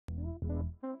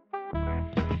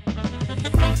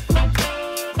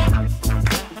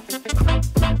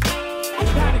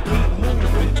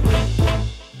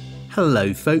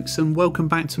Hello folks and welcome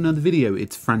back to another video.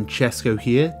 It's Francesco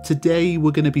here. Today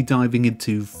we're going to be diving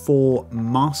into 4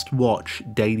 must-watch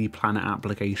daily planner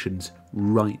applications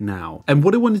right now. And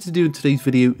what I wanted to do in today's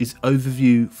video is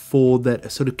overview 4 that are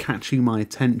sort of catching my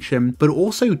attention, but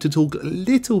also to talk a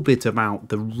little bit about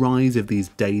the rise of these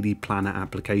daily planner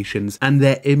applications and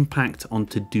their impact on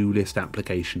to-do list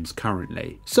applications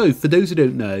currently. So for those who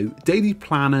don't know, daily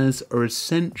planners are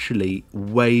essentially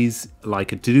ways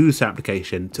like a to-do list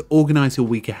application to organize your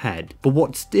week ahead. But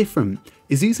what's different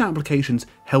is these applications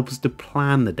help us to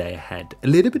plan the day ahead. A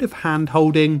little bit of hand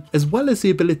holding, as well as the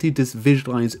ability to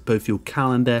visualize both your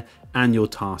calendar and your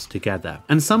tasks together.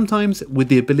 And sometimes with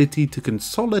the ability to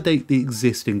consolidate the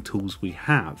existing tools we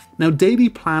have. Now, daily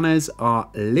planners are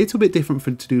a little bit different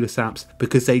from to-do list apps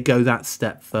because they go that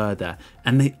step further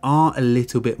and they are a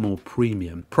little bit more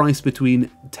premium, priced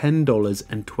between $10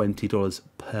 and $20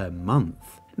 per month.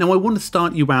 Now I want to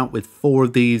start you out with 4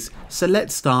 of these, so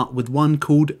let's start with one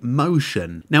called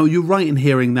Motion. Now you're right in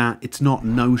hearing that it's not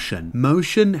Notion.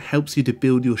 Motion helps you to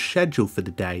build your schedule for the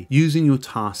day using your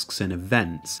tasks and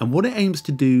events. And what it aims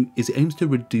to do is it aims to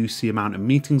reduce the amount of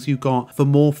meetings you got for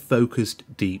more focused,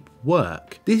 deep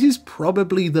work. This is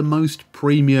probably the most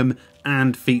premium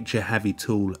and feature heavy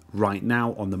tool right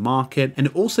now on the market, and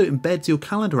it also embeds your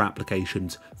calendar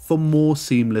applications for more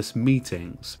seamless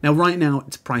meetings. Now right now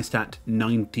it's priced at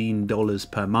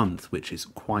 $19 per month, which is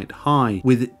quite high,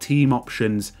 with team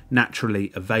options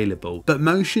naturally available. But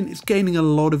Motion is gaining a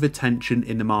lot of attention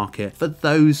in the market for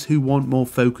those who want more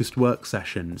focused work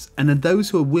sessions and are those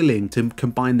who are willing to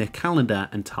combine their calendar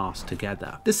and tasks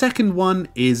together. The second one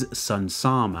is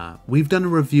Sunsama. We've done a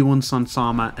review on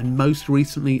Sunsama, and most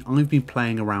recently I've been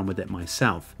playing around with it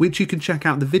myself, which you can check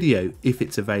out the video if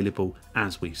it's available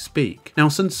as we speak. Now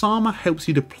Sunsama helps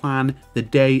you to plan the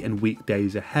day and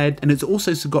weekdays ahead, and it's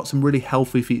also got some really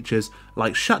healthy features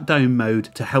like shutdown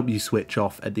mode to help you switch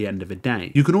off at the end of a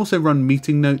day. You can also run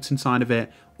meeting notes inside of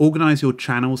it, organize your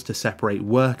channels to separate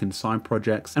work and side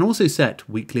projects, and also set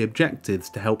weekly objectives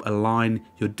to help align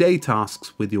your day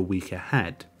tasks with your week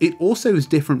ahead. It also is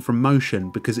different from Motion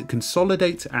because it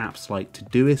consolidates apps like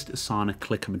Todoist, Asana,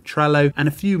 Click and Trello, and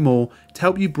a few more to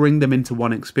help you bring them into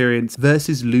one experience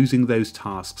versus losing those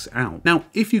tasks out. Now,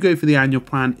 if you go for the annual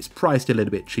plan, it's priced a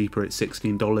little bit cheaper at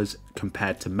 $16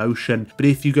 compared to Motion, but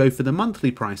if you go for the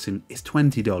monthly pricing, it's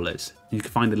 $20. You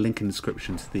can find a link in the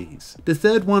description to these. The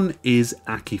third one is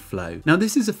Akiflow. Now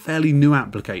this is a fairly new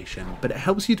application, but it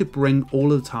helps you to bring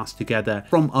all of the tasks together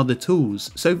from other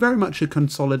tools, so very much a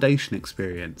consolidation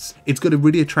experience. It's got a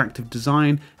really attractive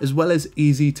design as well as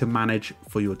easy to manage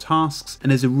for your tasks,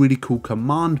 and there's a really cool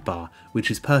command bar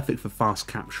which is perfect for fast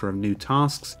capture of new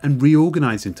tasks and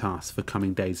reorganizing tasks for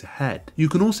coming days ahead. You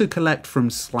can also collect from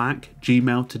Slack,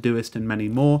 Gmail, Todoist and many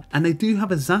more, and they do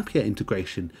have a Zapier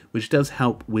integration which does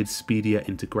help with speedier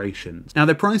integrations. Now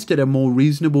they're priced at a more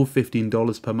reasonable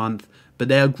 $15 per month, but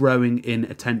they are growing in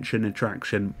attention and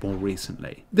traction more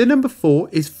recently. The number 4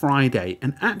 is Friday,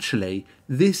 and actually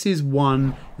this is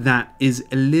one that is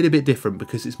a little bit different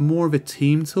because it's more of a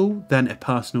team tool than a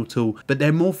personal tool, but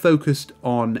they're more focused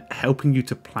on helping you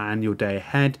to plan your day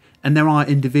ahead, and there are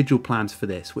individual plans for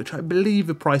this, which I believe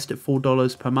are priced at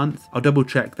 $4 per month. I'll double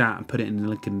check that and put it in the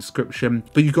link in the description.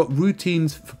 But you've got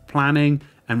routines for planning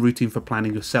and routine for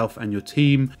planning yourself and your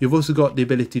team. You've also got the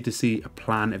ability to see a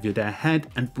plan of your day ahead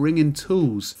and bring in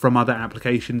tools from other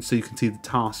applications so you can see the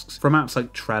tasks from apps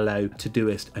like Trello,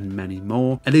 Todoist and many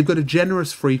more. And they've got a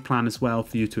generous free plan as well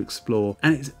for you to explore,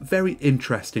 and it's very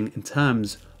interesting in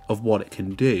terms of what it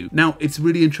can do. Now, it's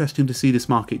really interesting to see this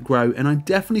market grow, and I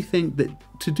definitely think that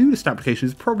to-do list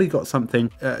applications probably got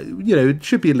something, it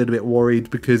should be a little bit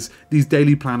worried because these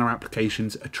daily planner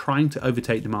applications are trying to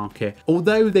overtake the market,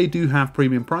 although they do have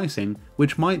premium pricing,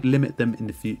 which might limit them in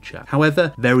the future.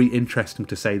 However, very interesting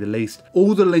to say the least.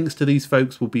 All the links to these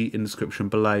folks will be in the description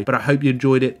below, but I hope you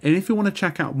enjoyed it. And if you want to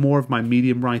check out more of my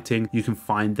Medium writing, you can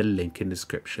find the link in the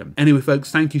description. Anyway,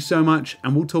 folks, thank you so much,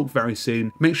 and we'll talk very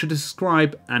soon. Make sure to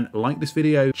subscribe and like this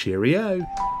video. Cheerio.